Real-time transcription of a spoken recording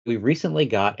We recently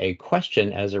got a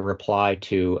question as a reply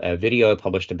to a video I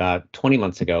published about 20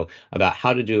 months ago about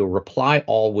how to do a reply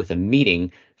all with a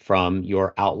meeting from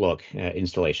your Outlook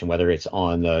installation, whether it's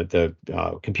on the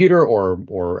computer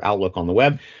or Outlook on the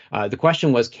web. The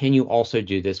question was, can you also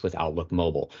do this with Outlook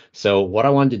Mobile? So what I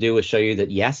wanted to do was show you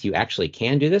that yes, you actually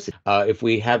can do this. If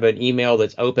we have an email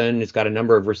that's open, it's got a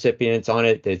number of recipients on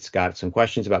it, it's got some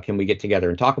questions about can we get together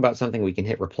and talk about something, we can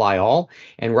hit reply all.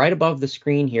 And right above the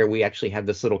screen here, we actually have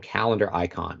this little calendar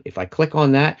icon. If I click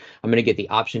on that, I'm going to get the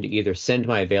option to either send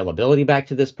my availability back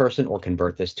to this person or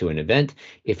convert this to an event.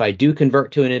 If I do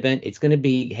convert to an event, it's going to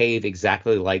behave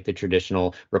exactly like the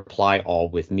traditional reply all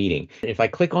with meeting. If I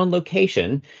click on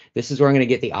location, this is where I'm going to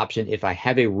get the option if I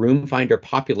have a room finder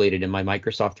populated in my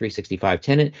Microsoft 365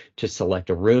 tenant to select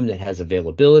a room that has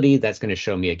availability. That's going to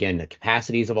show me again the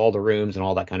capacities of all the rooms and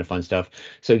all that kind of fun stuff.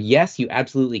 So yes, you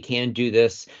absolutely can do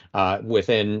this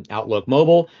within Outlook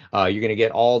Mobile. You're going to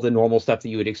get all the normal stuff that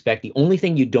you would expect. The only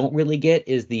thing you don't really get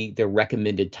is the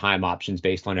recommended time options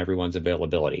based on everyone's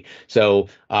availability. So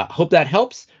hope that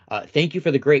helps. Thank you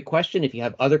for the great question. If you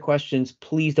have other questions,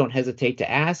 please don't hesitate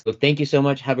to ask. So thank you so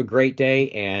much. Have a great day,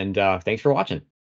 and thanks for watching.